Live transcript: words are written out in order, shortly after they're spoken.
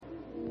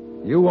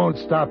You won't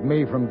stop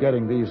me from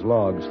getting these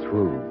logs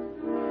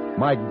through.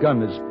 My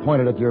gun is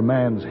pointed at your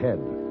man's head.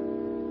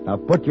 Now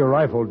put your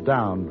rifle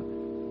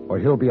down, or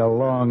he'll be a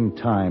long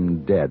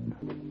time dead.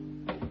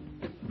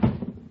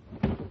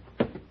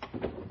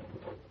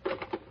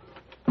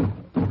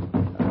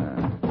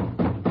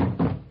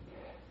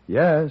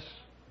 Yes?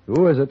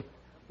 Who is it?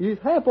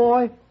 It's Hey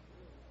Boy.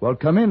 Well,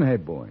 come in, Hey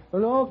Boy.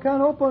 No,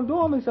 can't open the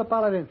door, Mr.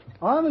 Paladin.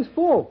 I'm his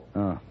fool.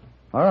 Oh.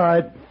 All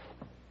right.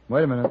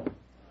 Wait a minute.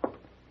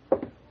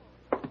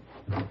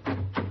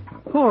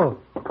 Oh.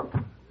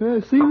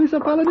 See,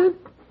 Mr. Paladin?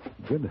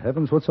 Good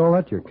heavens, what's all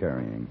that you're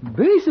carrying?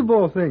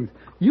 Baseball things.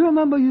 You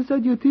remember you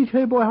said you teach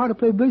Hey Boy how to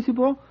play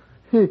baseball?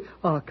 Hey,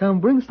 can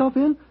bring stuff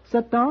in,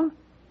 sit down?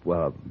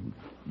 Well,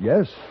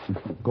 yes,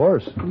 of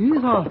course.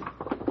 Yes,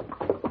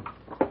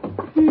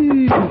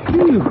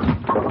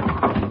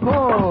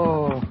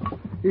 Oh,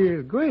 it's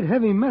a great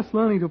heavy mess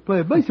learning to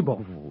play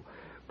baseball.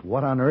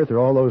 What on earth are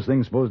all those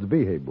things supposed to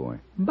be, Hey Boy?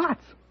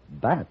 Bats.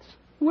 Bats?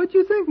 What do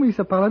you think,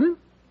 Mr. Paladin?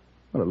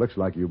 Well, it looks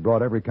like you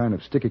brought every kind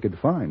of stick you could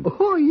find.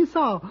 Oh, you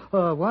saw.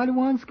 Wide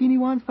ones, skinny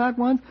ones, fat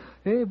ones.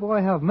 Hey, boy,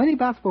 I have many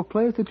basketball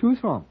players to choose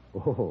from.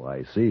 Oh,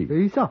 I see.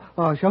 You saw.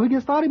 Shall we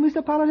get started,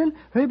 Mr. Paladin?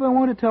 Hey, boy, I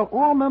want to tell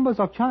all members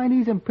of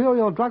Chinese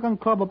Imperial Dragon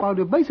Club about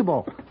the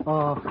baseball.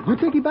 You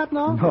think you bet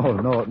now?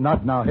 No,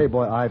 not now. Hey,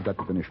 boy, I've got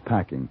to finish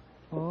packing.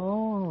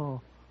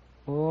 Oh,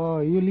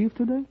 you leave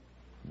today?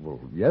 Well,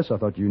 yes, I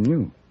thought you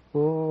knew.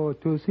 Oh,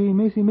 to see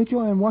Macy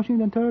Mitchell in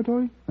Washington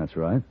Territory? That's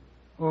right.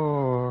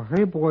 Oh,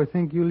 hey, boy,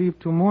 think you leave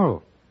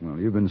tomorrow. Well,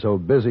 you've been so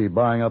busy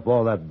buying up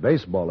all that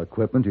baseball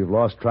equipment, you've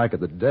lost track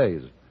of the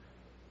days. You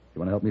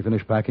want to help me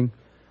finish packing?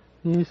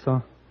 Yes,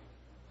 sir.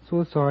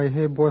 So sorry,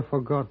 hey, boy,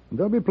 forgot.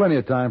 There'll be plenty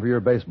of time for your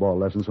baseball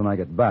lessons when I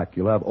get back.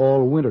 You'll have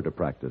all winter to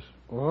practice.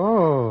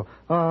 Oh,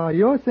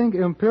 you think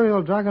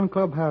Imperial Dragon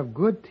Club have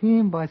good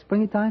team by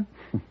springtime?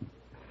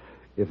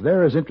 If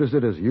they're as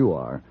interested as you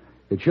are,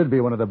 it should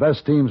be one of the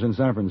best teams in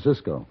San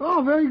Francisco.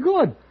 Oh, very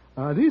good.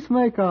 This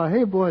make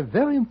Hey Boy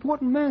very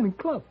important man in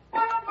club.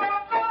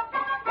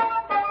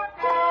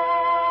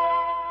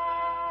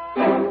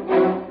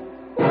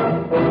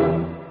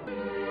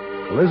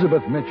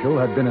 Elizabeth Mitchell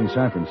had been in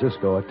San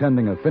Francisco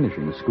attending a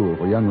finishing school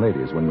for young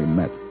ladies when we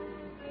met.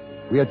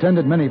 We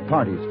attended many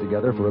parties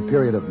together for a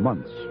period of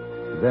months.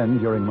 Then,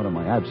 during one of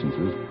my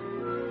absences,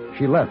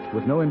 she left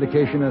with no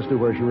indication as to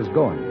where she was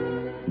going.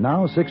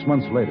 Now, 6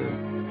 months later,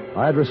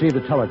 I had received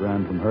a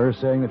telegram from her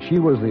saying that she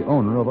was the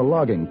owner of a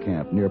logging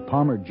camp near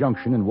Palmer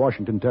Junction in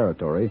Washington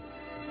Territory,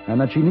 and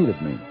that she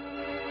needed me.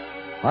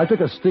 I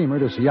took a steamer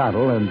to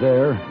Seattle and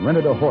there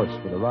rented a horse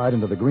for the ride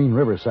into the Green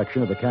River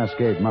section of the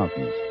Cascade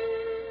Mountains.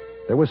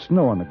 There was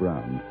snow on the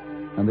ground,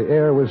 and the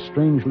air was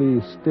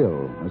strangely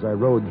still as I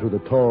rode through the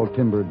tall,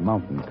 timbered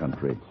mountain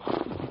country.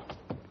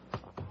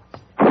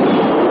 All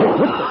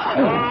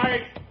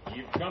right,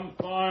 you've come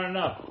far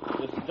enough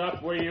to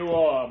stop where you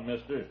are,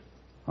 mister.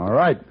 All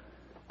right.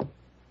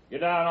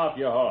 Get down off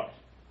your horse.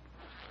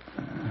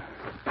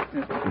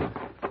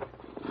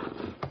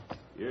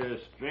 You're a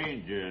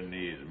stranger in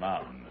these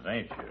mountains,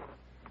 ain't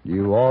you?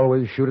 You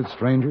always shoot at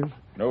strangers?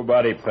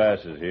 Nobody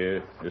passes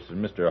here. This is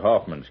Mr.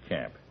 Hoffman's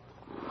camp.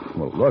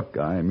 Well, look,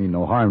 I mean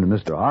no harm to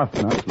Mr.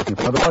 Hoffman. I was looking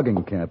for the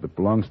logging camp. It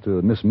belongs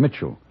to Miss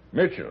Mitchell.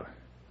 Mitchell?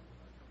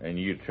 And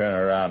you turn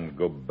around and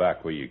go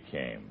back where you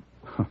came.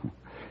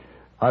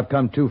 I've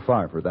come too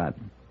far for that.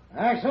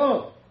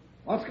 Axel,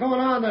 what's going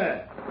on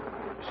there?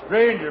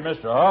 Stranger,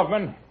 Mr.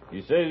 Hoffman.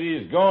 He says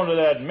he's going to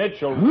that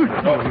Mitchell.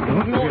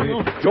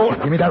 Joel,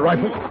 give me that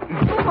rifle.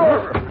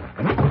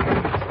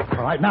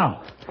 All right,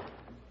 now.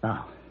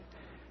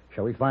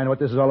 Shall we find what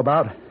this is all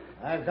about?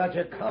 I've got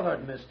you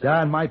covered, mister.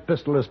 John, my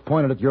pistol is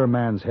pointed at your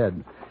man's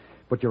head.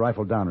 Put your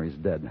rifle down or he's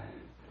dead.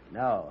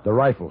 No. The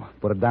rifle.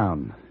 Put it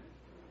down.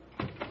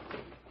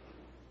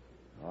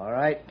 All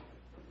right.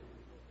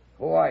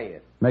 Who are you?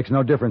 Makes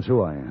no difference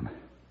who I am.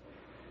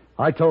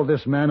 I told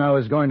this man I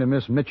was going to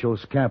Miss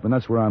Mitchell's camp, and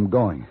that's where I'm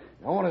going.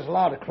 No one is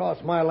allowed to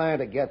cross my land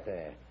to get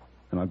there.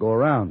 And I'll go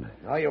around.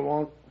 No, you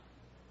won't.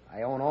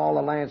 I own all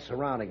the land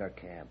surrounding our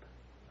camp.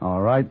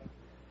 All right.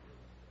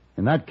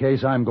 In that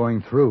case, I'm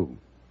going through.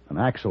 And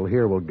Axel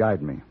here will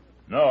guide me.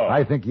 No.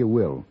 I think you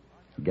will.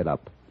 Get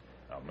up.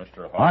 Now,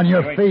 Mr. Hoffman. On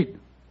your feet.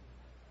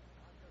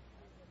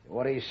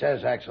 What he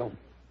says, Axel.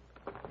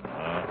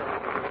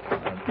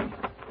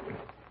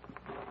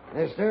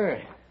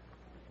 Mister,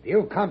 if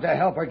you come to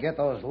help her get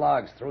those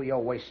logs through, you're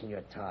wasting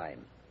your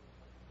time.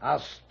 I'll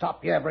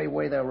stop you every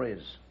way there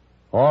is.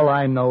 All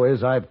I know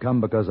is I've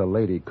come because a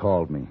lady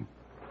called me.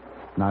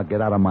 Now get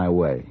out of my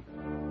way.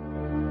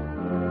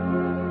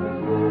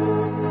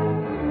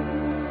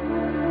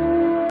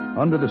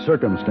 Under the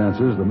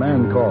circumstances, the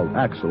man called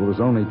Axel was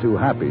only too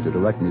happy to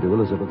direct me to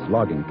Elizabeth's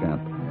logging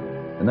camp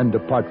and then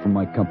depart from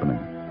my company.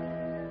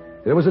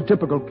 It was a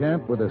typical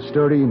camp with a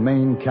sturdy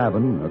main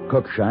cabin, a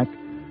cook shack,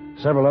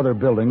 several other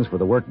buildings for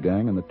the work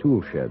gang, and the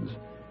tool sheds.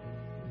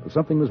 But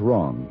something was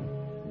wrong.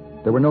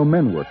 There were no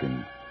men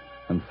working,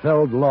 and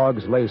felled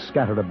logs lay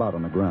scattered about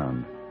on the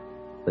ground.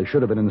 They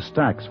should have been in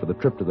stacks for the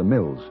trip to the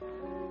mills.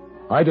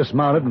 I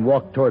dismounted and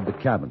walked toward the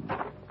cabin.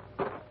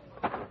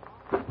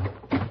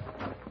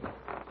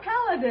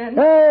 Paladin!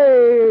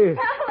 Hey!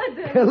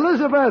 Paladin!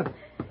 Elizabeth!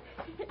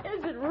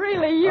 Is it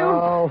really you?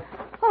 Oh,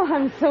 Oh,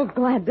 I'm so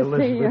glad to see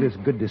Elizabeth, you. it's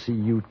good to see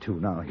you, too.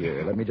 Now,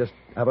 here, let me just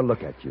have a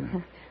look at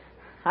you.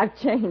 I've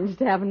changed,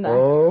 haven't I?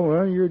 Oh,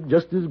 well, you're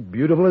just as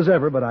beautiful as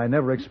ever, but I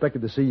never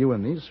expected to see you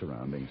in these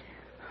surroundings.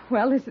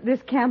 Well,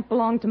 this camp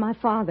belonged to my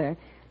father.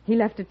 He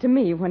left it to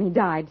me when he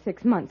died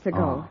 6 months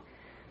ago. Oh.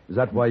 Is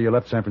that why you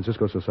left San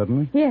Francisco so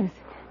suddenly? Yes.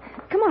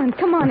 Come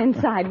on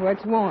inside where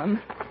it's warm.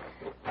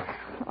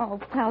 Oh,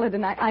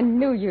 Paladin, I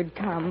knew you'd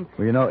come.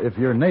 Well, you know, if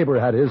your neighbor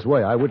had his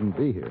way, I wouldn't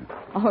be here.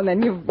 Oh,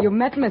 then you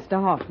met Mr.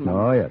 Hoffman.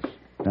 Oh, yes.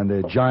 And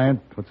the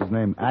giant, what's his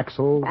name,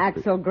 Axel?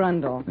 Axel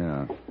Grundle.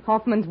 Yeah.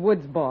 Hoffman's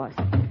woods boss.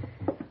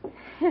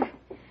 Here,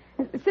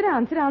 sit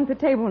down at the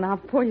table and I'll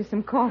pour you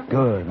some coffee.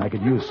 Good. I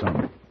could use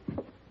some.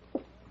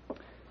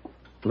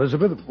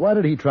 Elizabeth, why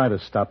did he try to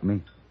stop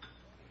me?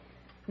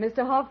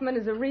 Mr. Hoffman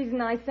is the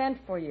reason I sent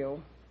for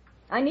you.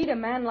 I need a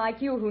man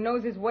like you who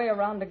knows his way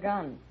around a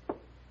gun.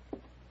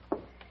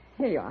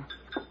 Here you are.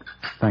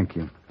 Thank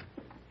you.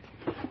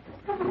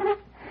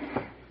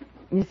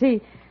 You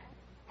see,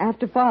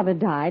 after Father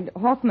died,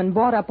 Hoffman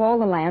bought up all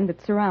the land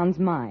that surrounds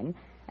mine,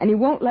 and he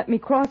won't let me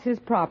cross his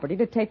property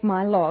to take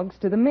my logs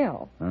to the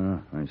mill.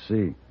 I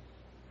see.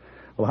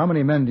 Well, how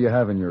many men do you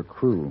have in your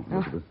crew,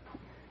 Elizabeth?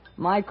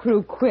 My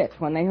crew quit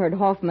when they heard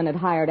Hoffman had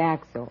hired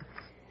Axel.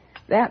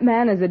 That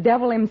man is the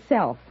devil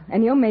himself,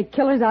 and he'll make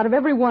killers out of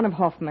every one of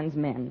Hoffman's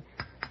men.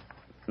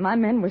 My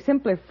men were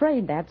simply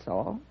afraid, that's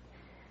all.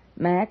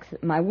 Max,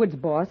 my woods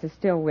boss, is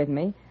still with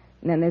me.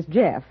 And then there's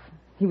Jeff.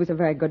 He was a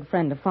very good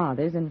friend of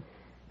Father's, and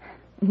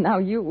now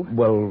you.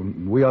 Well,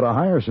 we ought to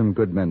hire some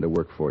good men to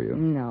work for you.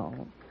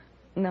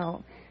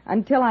 No.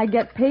 Until I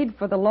get paid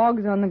for the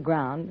logs on the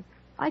ground,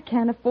 I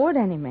can't afford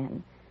any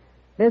men.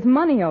 There's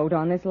money owed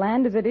on this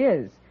land as it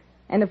is.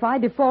 And if I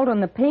default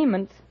on the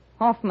payments,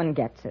 Hoffman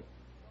gets it.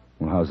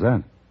 Well, how's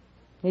that?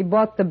 He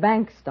bought the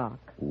bank stock.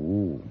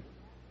 Ooh.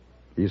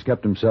 He's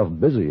kept himself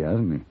busy,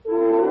 hasn't he?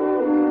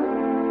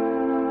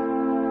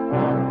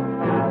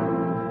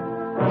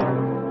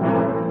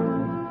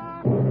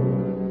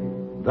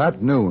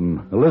 That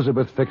noon,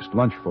 Elizabeth fixed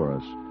lunch for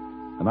us,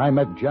 and I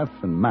met Jeff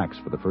and Max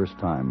for the first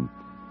time.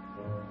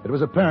 It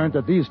was apparent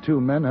that these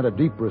two men had a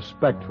deep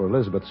respect for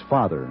Elizabeth's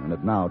father and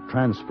had now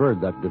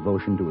transferred that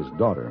devotion to his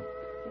daughter.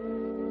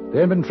 They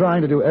had been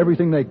trying to do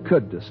everything they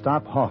could to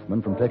stop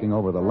Hoffman from taking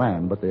over the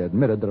land, but they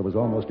admitted that it was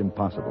almost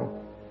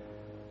impossible.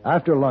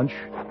 After lunch,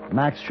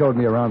 Max showed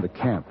me around the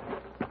camp.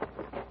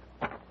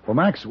 Well,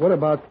 Max, what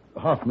about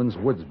Hoffman's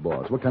woods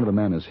boss? What kind of a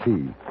man is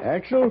he?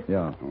 Axel?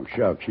 Yeah. Oh,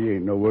 shucks, he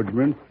ain't no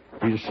woodsman.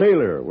 He's a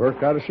sailor,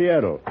 worked out of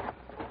Seattle.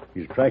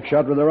 He's a crack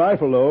shot with a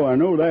rifle, though, I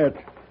know that.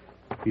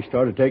 He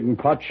started taking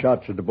pot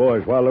shots at the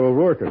boys while they were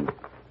working.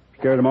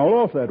 Scared them all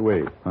off that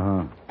way.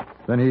 Uh-huh.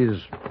 Then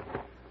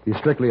he's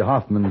strictly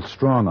Hoffman's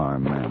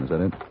strong-arm man, is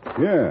that it?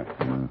 Yeah.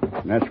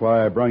 And that's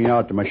why I brung you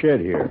out to my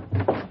shed here.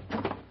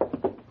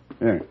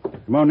 There,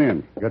 come on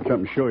in. Got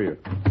something to show you.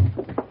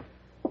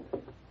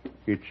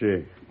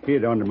 It's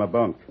hid under my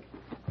bunk.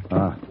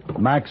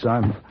 Max,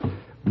 I'm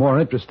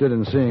more interested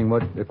in seeing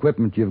what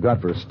equipment you've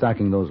got for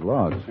stacking those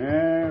logs.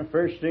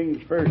 First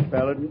things first,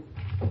 Paladin.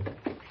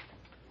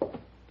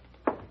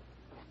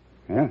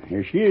 Yeah,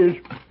 here she is.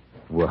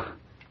 Well,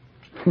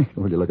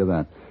 would you look at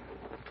that?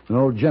 An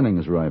old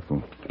Jennings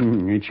rifle.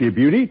 Ain't she a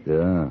beauty?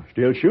 Yeah.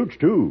 Still shoots,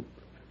 too.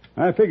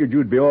 I figured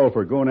you'd be all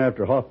for going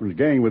after Hoffman's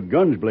gang with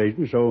guns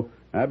blazing, so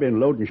I've been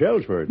loading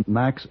shells for it.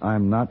 Max,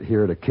 I'm not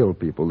here to kill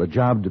people. The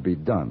job to be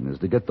done is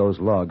to get those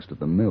logs to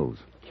the mills.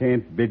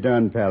 Can't be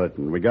done,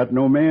 Paladin. We got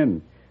no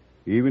men.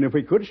 Even if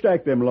we could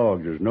stack them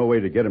logs, there's no way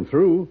to get them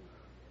through.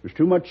 There's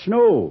too much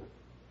snow.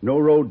 No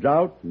roads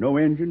out, no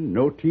engine,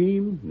 no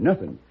team,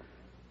 nothing.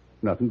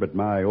 Nothing but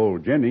my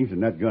old Jennings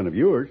and that gun of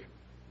yours.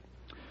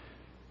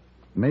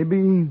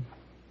 Maybe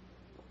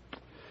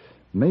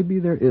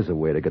there is a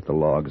way to get the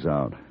logs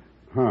out.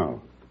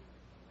 How?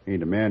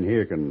 Ain't a man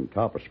here can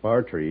top a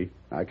spar tree.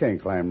 I can't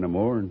climb no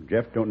more, and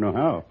Jeff don't know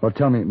how. Well,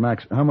 tell me,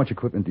 Max, how much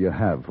equipment do you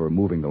have for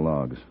moving the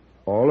logs?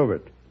 All of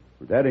it.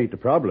 But that ain't the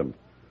problem.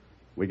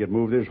 We could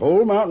move this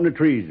whole mountain of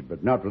trees,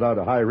 but not without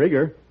a high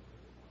rigger.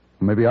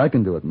 Maybe I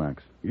can do it,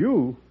 Max.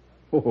 You?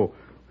 Oh,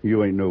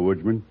 you ain't no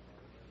woodsman.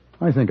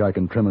 I think I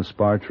can trim a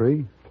spar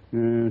tree.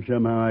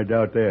 Somehow I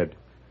doubt that.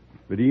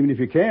 But even if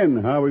you can,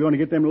 how are we going to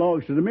get them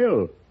logs to the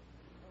mill?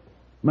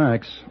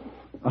 Max,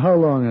 how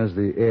long has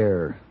the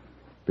air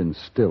been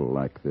still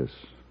like this?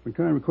 What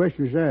kind of a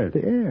question is that?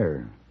 The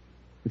air.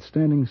 It's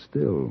standing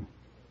still.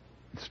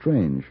 It's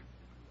strange.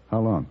 How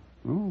long?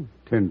 Oh,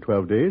 10,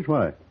 12 days.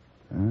 Why?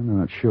 I'm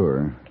not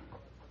sure.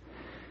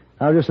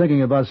 I was just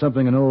thinking about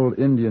something an old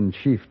Indian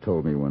chief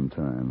told me one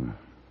time.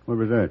 What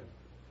was that?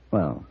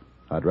 Well,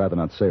 I'd rather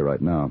not say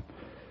right now.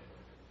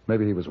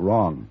 Maybe he was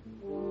wrong.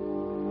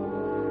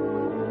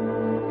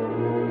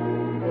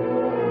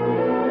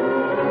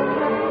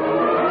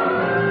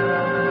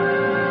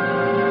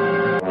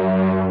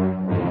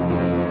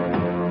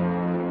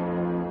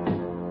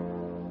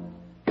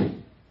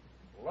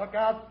 Look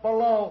out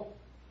below.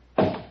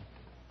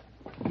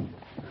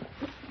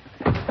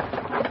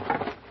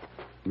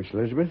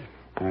 Elizabeth.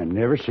 I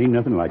never seen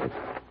nothing like it.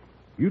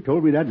 You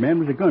told me that man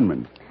was a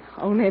gunman.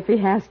 Only if he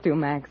has to,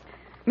 Max.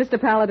 Mr.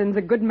 Paladin's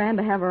a good man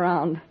to have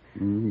around.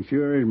 He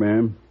sure is,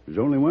 ma'am. There's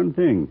only one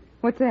thing.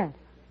 What's that?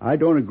 I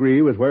don't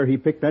agree with where he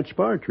picked that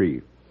spar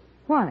tree.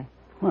 Why?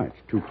 Why,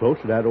 it's too close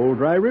to that old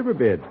dry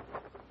riverbed.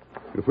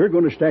 If we're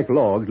going to stack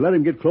logs, let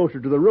him get closer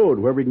to the road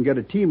where we can get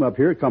a team up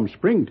here come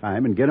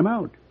springtime and get him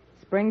out.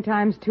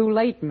 Springtime's too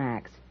late,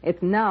 Max.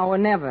 It's now or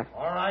never.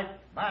 All right,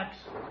 Max,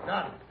 it's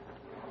done.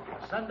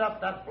 Send up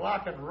that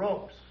block and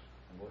ropes,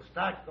 and we'll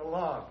stack the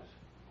logs.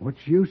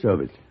 What's the use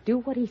of it? Do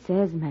what he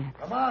says, Max.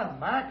 Come on,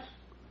 Max.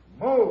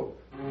 Move.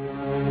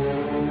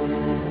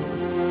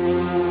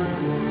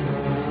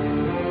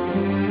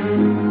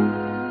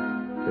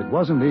 It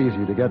wasn't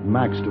easy to get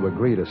Max to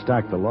agree to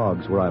stack the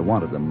logs where I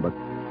wanted them, but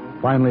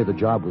finally the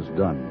job was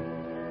done.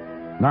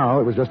 Now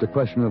it was just a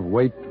question of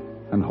wait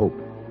and hope.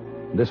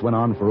 This went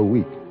on for a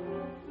week.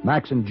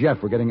 Max and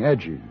Jeff were getting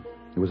edgy.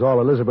 It was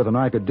all Elizabeth and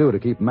I could do to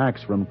keep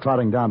Max from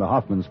trotting down to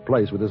Hoffman's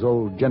place with his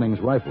old Jennings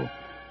rifle.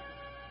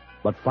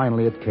 But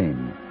finally it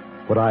came,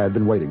 what I had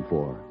been waiting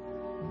for.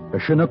 A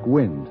Chinook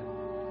wind.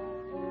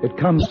 It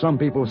comes, some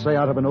people say,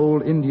 out of an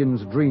old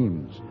Indian's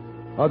dreams.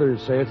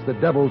 Others say it's the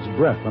devil's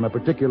breath on a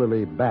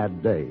particularly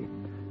bad day.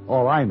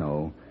 All I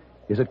know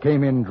is it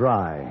came in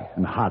dry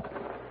and hot,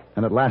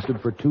 and it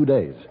lasted for 2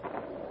 days.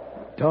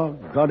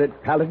 Doggone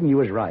it, Paladin, you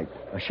was right.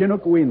 A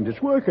Chinook wind,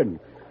 it's working.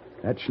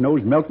 That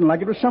snow's melting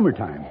like it was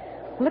summertime.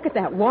 Look at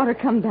that water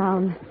come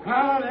down.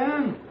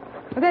 Paladin!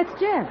 Well, that's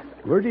Jeff.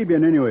 Where'd he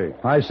been anyway?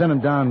 I sent him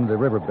down the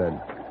riverbed.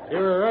 You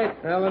were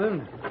right,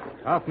 Paladin.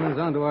 Hoffman's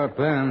onto our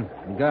plan.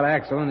 He got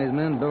Axel and his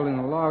men building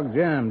a log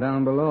jam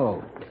down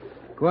below.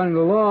 According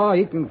to law,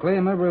 he can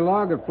claim every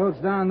log that floats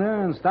down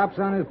there and stops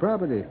on his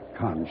property.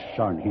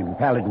 Concern him,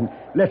 Paladin.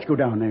 Let's go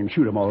down there and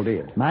shoot 'em all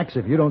dead. Max,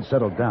 if you don't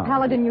settle down...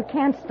 Paladin, you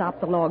can't stop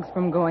the logs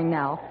from going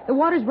now. The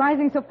water's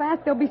rising so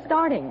fast they'll be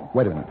starting.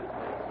 Wait a minute.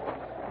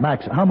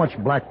 Max, how much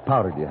black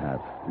powder do you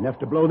have? Enough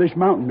to blow this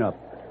mountain up.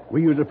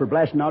 We use it for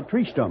blasting out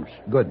tree stumps.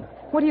 Good.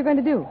 What are you going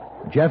to do?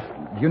 Jeff,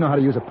 do you know how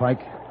to use a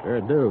pike? Sure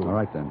do. All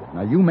right, then.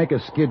 Now, you make a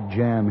skid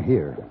jam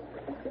here.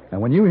 And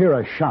when you hear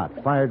a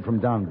shot fired from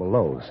down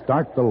below,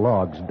 start the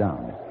logs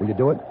down. Will you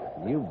do it?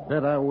 You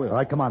bet I will. All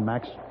right, come on,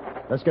 Max.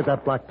 Let's get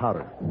that black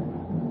powder.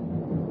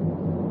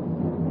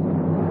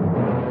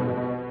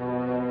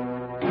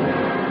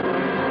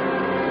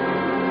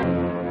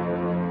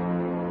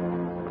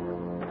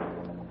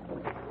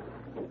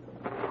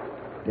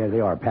 There they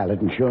are,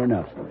 Paladin, sure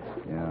enough.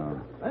 Yeah.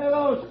 Lay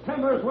those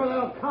timbers where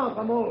they'll count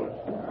the moves.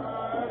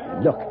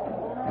 Look,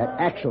 that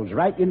Axel's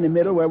right in the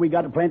middle where we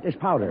got to plant this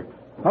powder.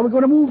 How are we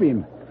going to move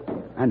him?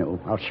 I know.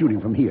 I'll shoot him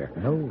from here.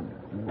 No.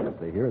 If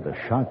they hear the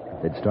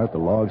shot, they'd start the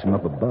logs from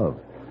up above.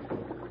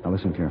 Now,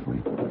 listen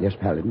carefully. Yes,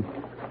 Paladin.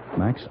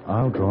 Max,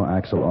 I'll draw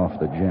Axel off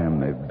the jam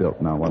they've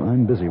built. Now, while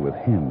I'm busy with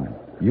him,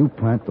 you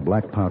plant the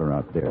black powder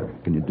out there.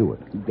 Can you do it?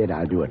 You bet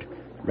I'll do it.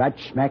 Right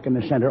smack in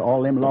the center,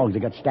 all them logs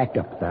that got stacked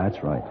up.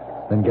 That's right.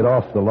 Then get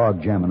off the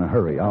log jam in a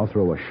hurry. I'll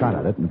throw a shot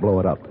at it and blow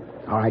it up.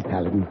 All right,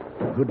 Paladin.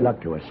 Good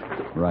luck to us.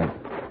 Right.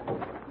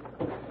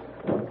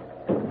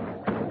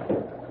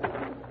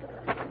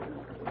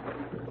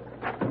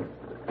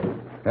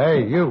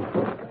 Hey, you.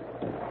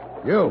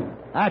 You,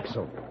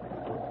 Axel.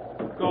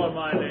 Who called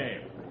my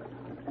name?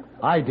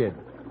 I did.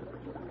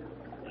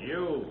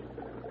 You.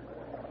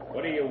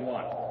 What do you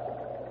want?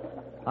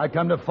 I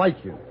come to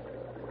fight you.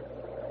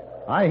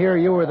 I hear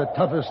you were the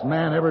toughest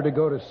man ever to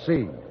go to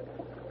sea.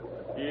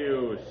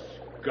 You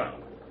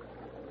skunk.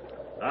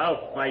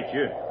 I'll fight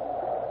you.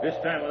 This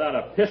time without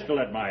a pistol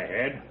at my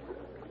head.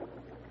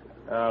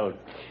 I'll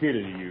kill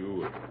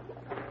you.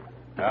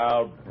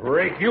 I'll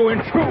break you in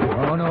two.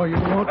 Oh, no, you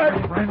won't,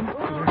 my friend.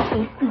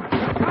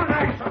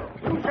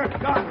 Use your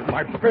gun.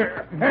 My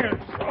bare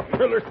hands, I'll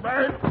kill this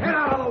man. Get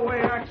out of the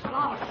way, Axel.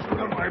 I'll shoot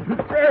him. My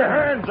bare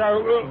hands, I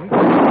will.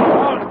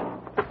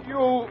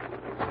 You.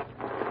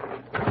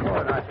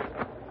 Lord,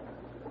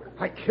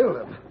 I killed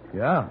him.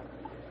 Yeah.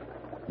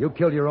 You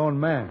killed your own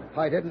man.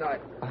 I didn't.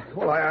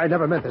 I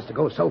never meant this to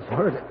go so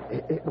far.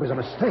 It was a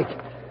mistake.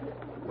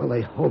 Will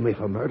they hold me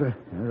for murder?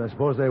 Yes, I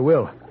suppose they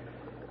will.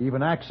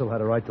 Even Axel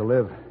had a right to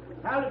live.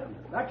 Paladin,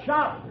 that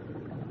shot.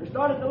 We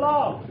started the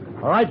logs.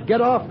 All right,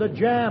 get off the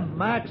jam,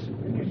 Max.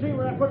 Did you see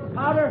where I put the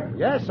powder?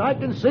 Yes, I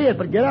can see it,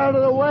 but get out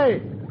of the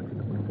way.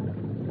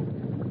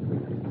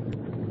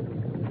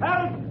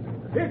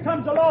 Paladin, here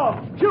comes the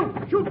log. Shoot,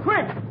 shoot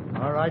quick.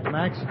 All right,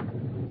 Max. There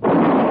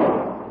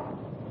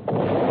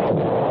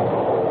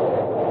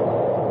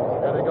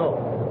they go.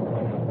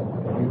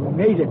 You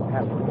made it,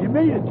 Paladin. You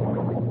made it.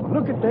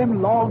 Look at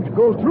them logs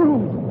go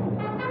through.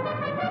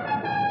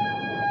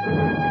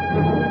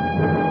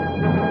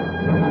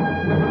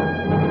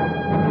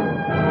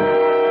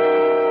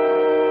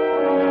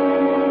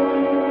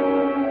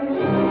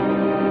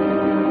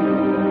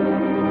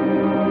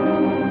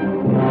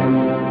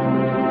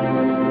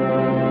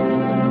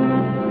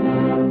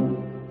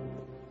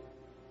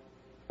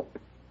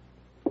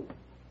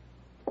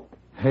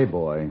 Hey,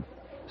 boy,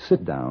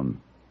 sit down.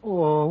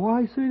 Oh,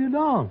 why sit you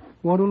down?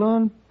 Want to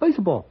learn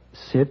baseball?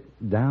 Sit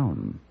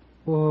down.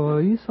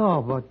 Well, you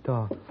saw, but,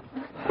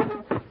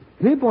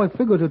 hey, boy,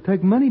 figure to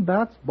take many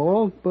bats,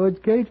 balls, birds,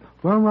 cage,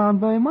 run around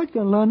very much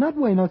and learn that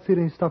way, not sit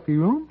in a stuffy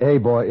room. Hey,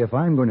 boy, if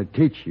I'm going to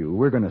teach you,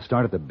 we're going to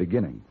start at the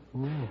beginning.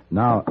 Ooh.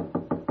 Now,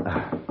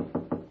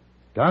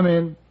 come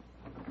in.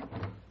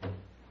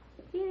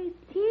 Here is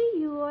tea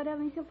you order,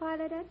 Mr.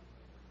 Paladin.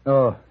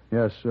 Oh,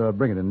 yes,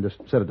 bring it in. Just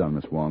set it down,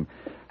 Miss Wong.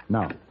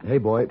 Now, hey,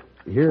 boy,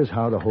 here's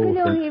how the whole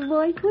Hello, thing... hey,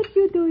 boys. What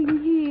you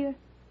doing here?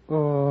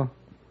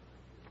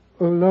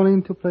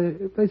 Learning to play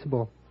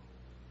baseball.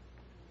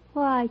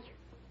 Why?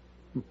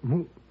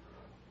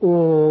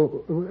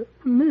 Or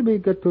maybe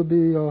get to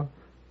be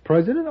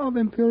president of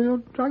Imperial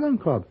Dragon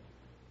Club.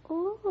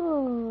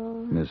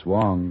 Oh. Miss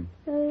Wong.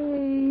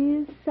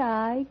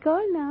 Sorry,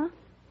 go now.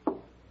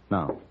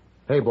 Now,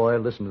 hey, boy,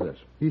 listen to this.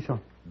 Yes, sir.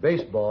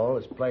 Baseball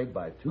is played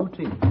by two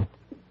teams.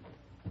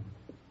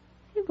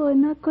 Hey, boy,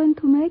 not going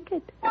to make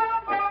it.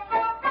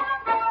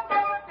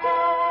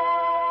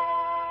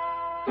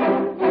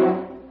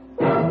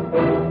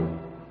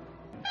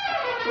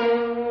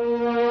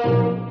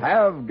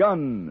 Have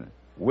gun.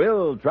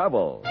 Will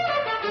travel.